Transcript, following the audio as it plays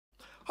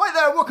Hi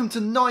there, welcome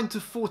to 9 to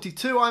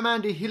 42. I'm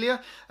Andy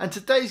Hillier, and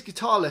today's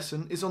guitar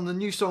lesson is on the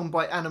new song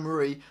by Anna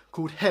Marie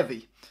called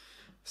Heavy.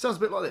 Sounds a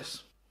bit like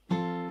this.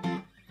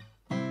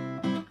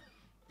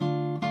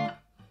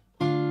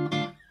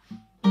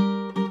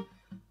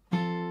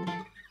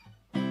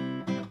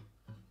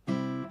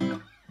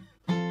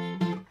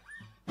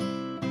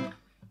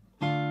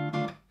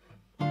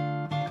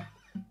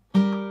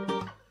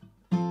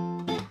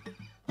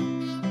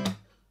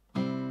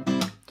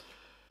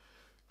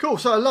 Cool,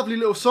 so a lovely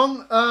little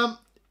song.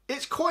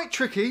 It's quite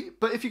tricky,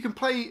 but if you can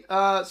play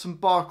some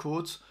bar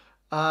chords,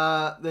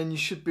 then you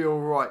should be all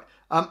right.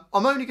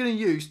 I'm only going to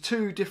use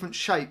two different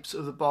shapes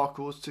of the bar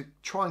chords to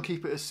try and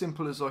keep it as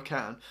simple as I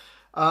can.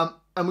 And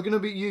we're going to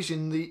be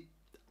using the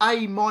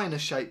A minor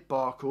shaped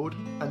bar chord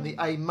and the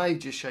A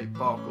major shaped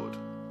bar chord,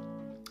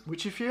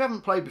 which if you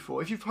haven't played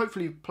before, if you've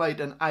hopefully played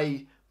an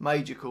A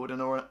major chord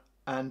and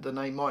an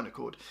A minor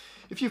chord,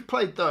 if you've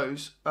played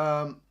those,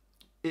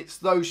 it's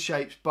those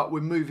shapes, but we're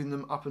moving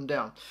them up and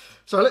down.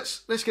 So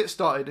let's get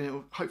started, and it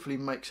will hopefully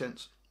make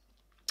sense.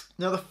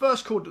 Now the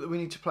first chord that we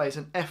need to play is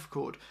an F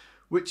chord,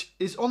 which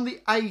is on the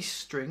A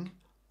string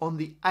on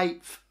the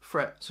 8th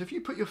fret. So if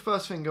you put your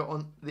first finger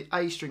on the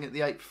A string at the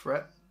 8th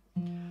fret,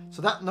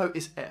 so that note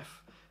is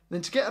F.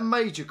 Then to get a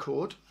major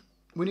chord,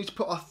 we need to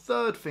put our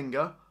third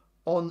finger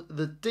on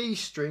the D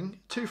string,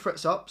 2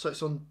 frets up, so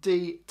it's on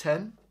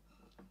D10,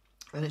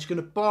 and it's going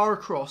to bar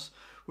across,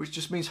 which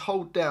just means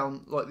hold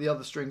down like the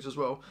other strings as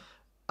well,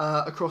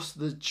 across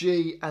the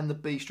G and the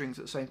B strings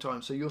at the same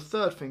time. So your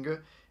third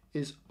finger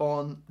is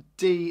on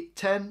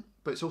D10,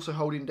 but it's also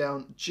holding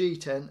down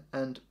G10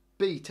 and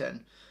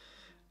B10.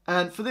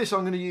 And for this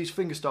I'm going to use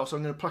fingerstyle, so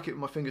I'm going to pluck it with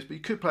my fingers, but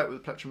you could play it with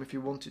a plectrum if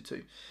you wanted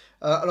to.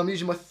 And I'm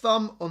using my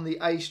thumb on the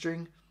A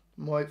string,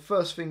 my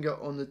first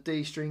finger on the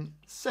D string,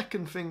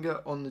 second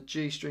finger on the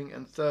G string,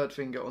 and third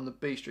finger on the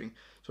B string.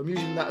 So I'm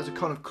using that as a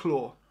kind of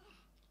claw,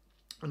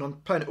 and I'm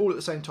playing it all at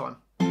the same time.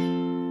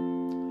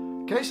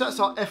 Okay, so that's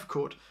our F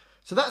chord.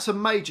 So that's a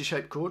major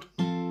shape chord.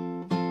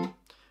 And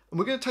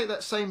we're going to take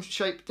that same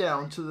shape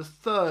down to the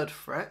 3rd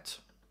fret,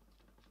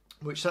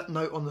 which that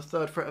note on the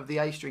 3rd fret of the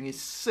A string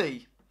is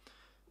C.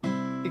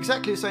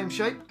 Exactly the same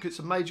shape, because it's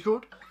a major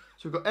chord.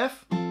 So we've got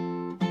F,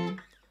 and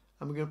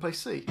we're going to play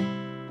C.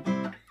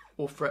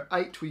 Or fret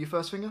 8 with your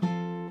first finger,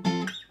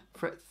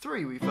 fret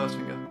 3 with your first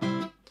finger.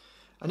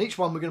 And each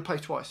one we're going to play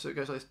twice, so it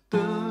goes like this.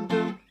 Dun,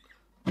 dun,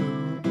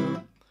 dun,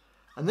 dun.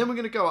 And then we're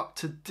going to go up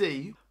to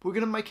D, but we're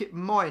going to make it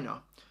minor.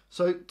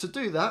 So to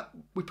do that,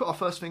 we put our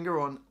first finger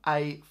on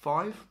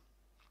A5,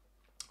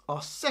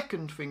 our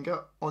second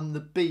finger on the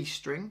B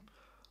string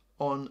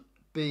on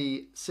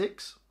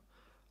B6,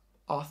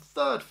 our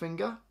third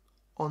finger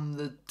on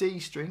the D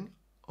string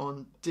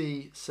on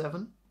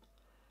D7,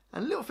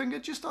 and little finger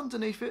just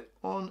underneath it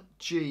on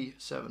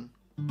G7.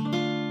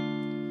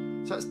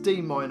 So that's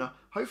D minor.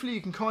 Hopefully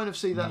you can kind of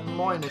see that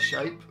minor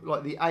shape,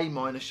 like the A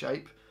minor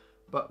shape,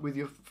 but with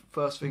your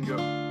first finger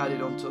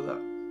added onto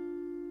that.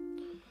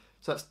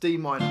 So that's D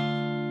minor.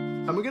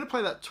 And we're going to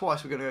play that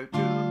twice. We're going to go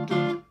dum,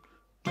 dum,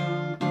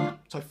 dum, dum.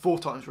 So 4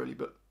 times really,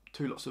 but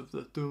 2 lots of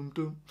the dum,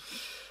 dum.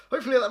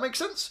 Hopefully that makes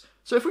sense.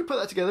 So if we put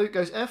that together, it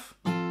goes F,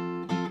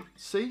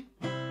 C,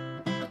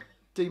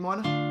 D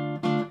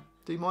minor,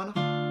 D minor.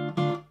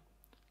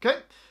 Okay,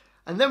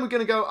 and then we're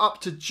going to go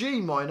up to G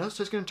minor.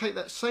 So it's going to take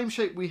that same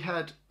shape we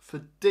had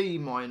for D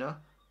minor,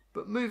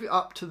 but move it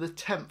up to the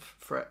 10th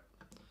fret.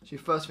 So your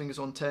first finger's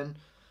on 10,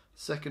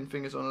 second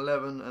finger's on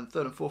 11, and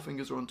third and fourth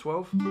fingers are on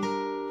 12.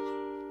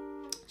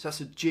 So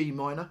that's a G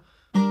minor.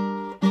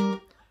 Then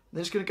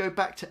it's going to go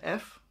back to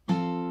F,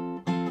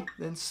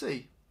 then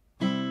C.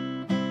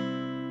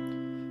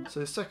 So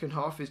the second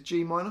half is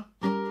G minor,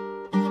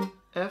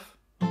 F,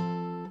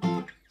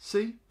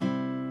 C,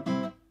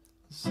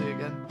 C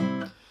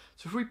again.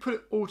 So if we put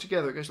it all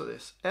together, it goes like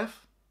this.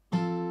 F,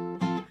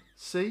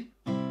 C,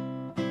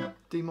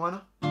 D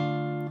minor,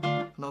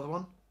 another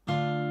one,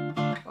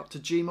 up to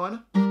G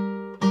minor,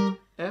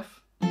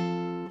 F,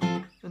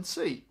 and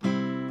C.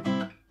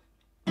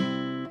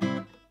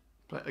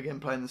 Again,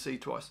 playing the C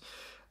twice.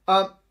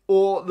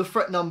 Or the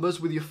fret numbers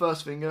with your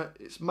first finger.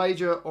 It's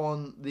major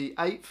on the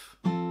 8th,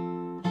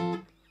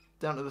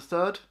 down to the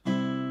 3rd,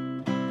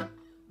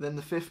 then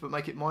the 5th, but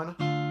make it minor,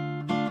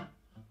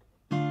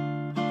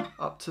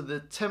 up to the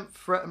 10th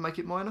fret and make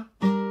it minor,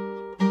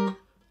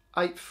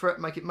 8th fret,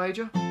 make it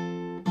major,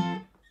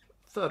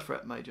 3rd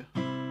fret, major.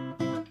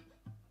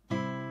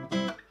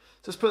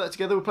 So let's put that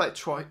together. We'll play it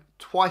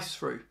twice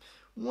through.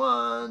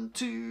 1,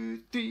 2,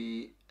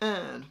 3,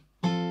 and...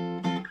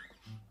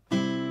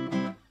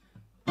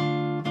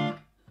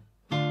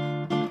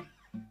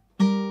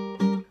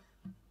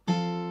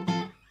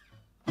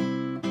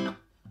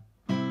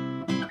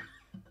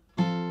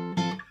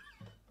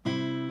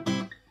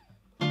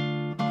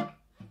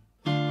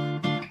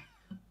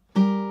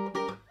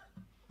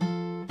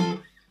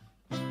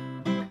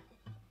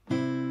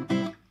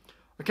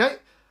 Okay,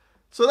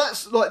 so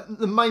that's like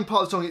the main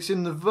part of the song. It's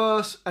in the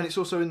verse and it's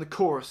also in the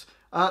chorus.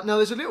 Now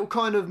there's a little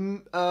kind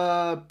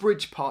of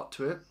bridge part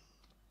to it,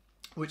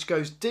 which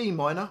goes D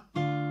minor,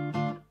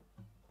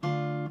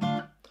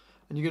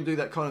 and you're going to do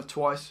that kind of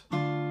twice,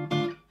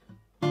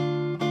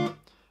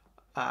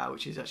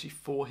 which is actually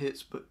 4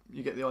 hits, but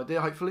you get the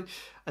idea hopefully.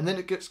 And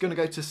then it's going to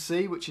go to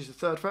C, which is the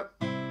 3rd fret.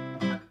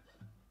 Then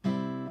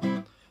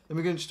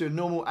we're going to just do a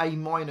normal A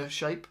minor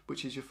shape,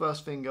 which is your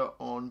first finger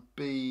on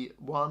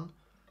B1,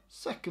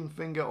 second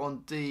finger on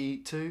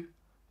D2,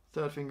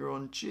 third finger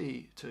on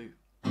G2.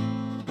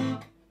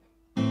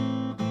 And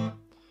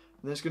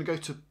then it's going to go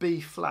to B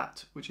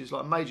flat, which is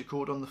like a major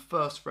chord on the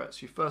 1st fret.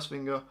 So your first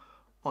finger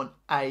on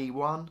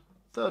A1,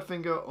 third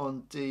finger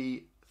on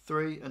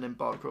D3, and then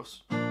bar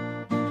across.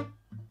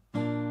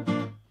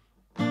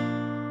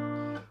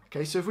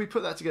 Okay, so if we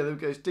put that together,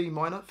 it goes D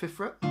minor, 5th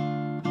fret,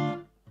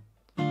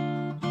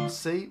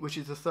 C, which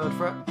is the 3rd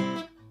fret,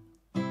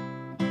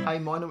 A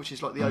minor, which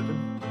is like the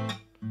open,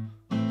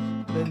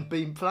 then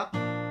B flat,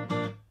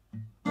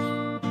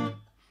 and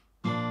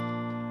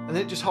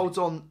then it just holds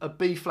on a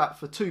B flat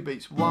for 2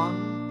 beats,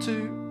 1,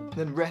 2,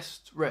 then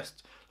rest,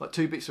 rest, like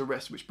 2 beats of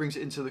rest, which brings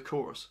it into the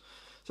chorus.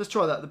 So let's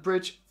try that. The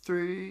bridge,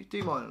 3,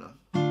 D minor,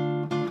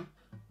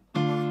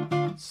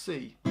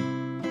 C,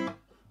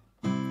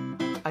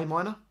 A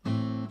minor,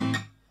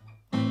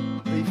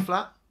 B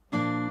flat,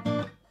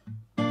 1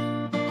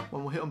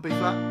 more hit on B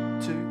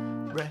flat, 2,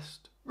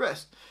 rest,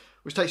 rest,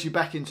 which takes you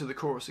back into the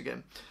chorus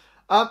again.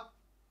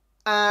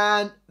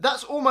 And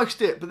that's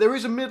almost it, but there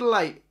is a middle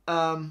 8,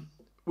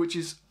 which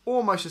is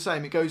almost the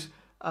same. It goes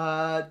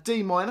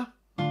D minor,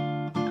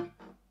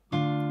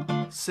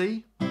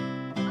 C,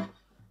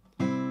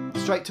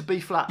 straight to B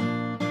flat,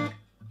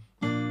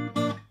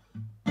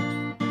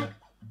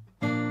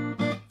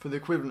 for the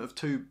equivalent of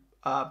 2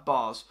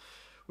 bars,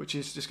 which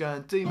is just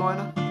going D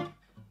minor,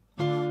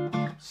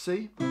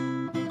 C,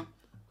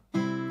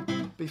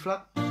 B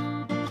flat,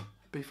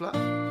 B flat,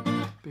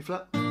 B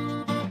flat,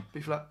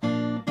 B flat.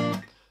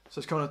 So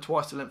it's kind of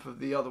twice the length of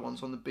the other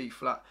ones on the B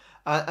flat.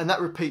 And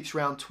that repeats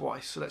round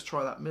twice. So let's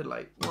try that middle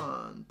 8.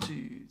 1,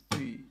 2,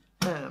 3,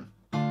 and.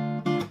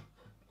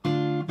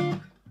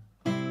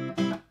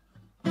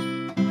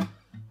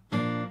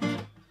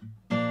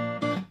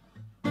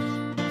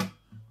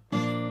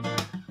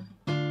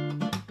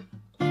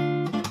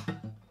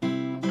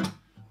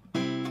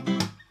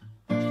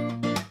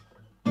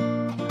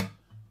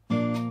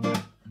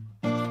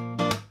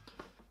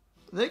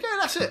 There you go,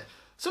 that's it.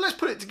 So let's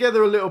put it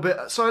together a little bit.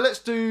 So let's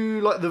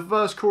do like the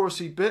verse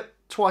chorusy bit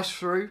twice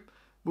through.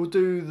 We'll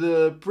do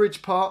the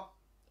bridge part,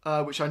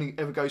 which only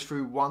ever goes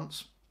through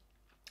once.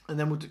 And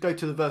then we'll go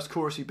to the verse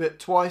chorusy bit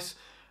twice.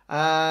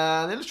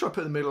 And then let's try to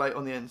put the middle 8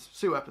 on the end.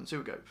 See what happens. Here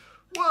we go.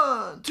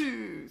 1,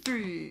 2,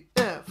 3,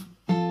 F,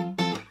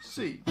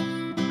 C,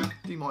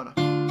 D minor,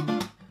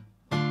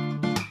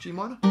 G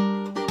minor,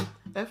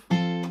 F,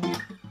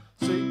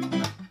 C,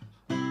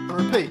 and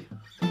repeat.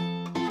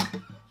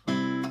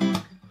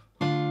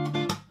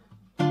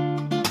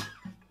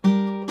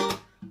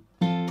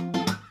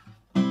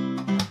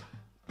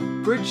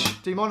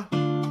 Bridge, D minor,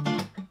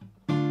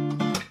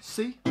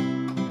 C,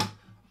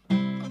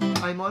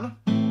 A minor,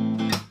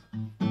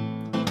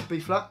 B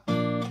flat, B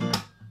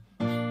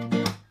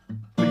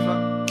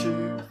flat,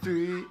 2,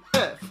 3,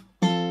 F,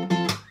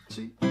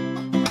 C.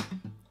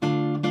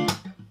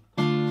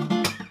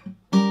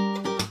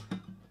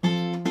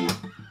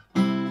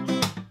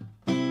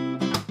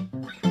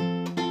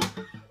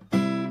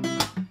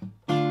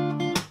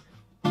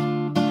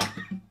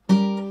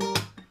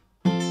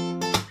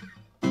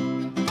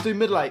 Do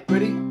middle 8,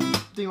 ready?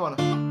 D minor,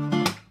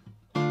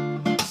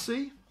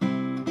 C,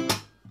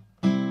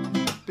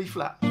 B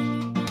flat.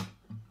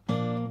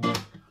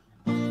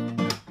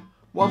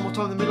 1 more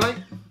time the middle 8.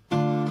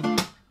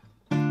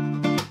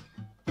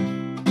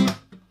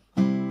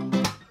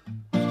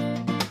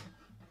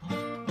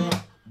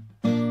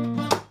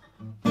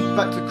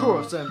 Back to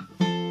chorus then.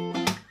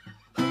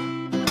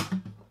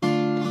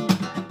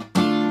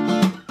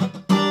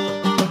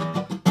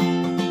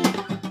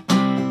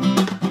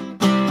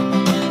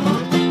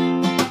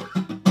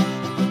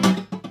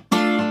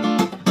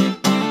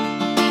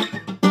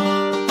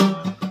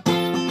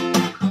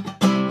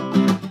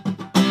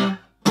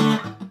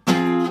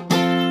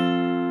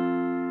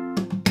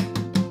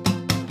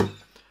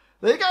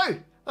 There you go,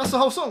 that's the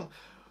whole song.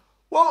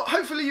 Well,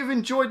 hopefully you've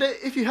enjoyed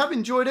it. If you have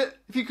enjoyed it,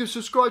 if you could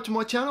subscribe to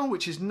my channel,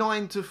 which is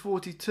 9 to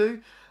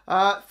 42.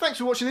 Thanks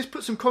for watching this.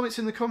 Put some comments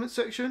in the comment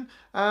section,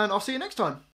 and I'll see you next time.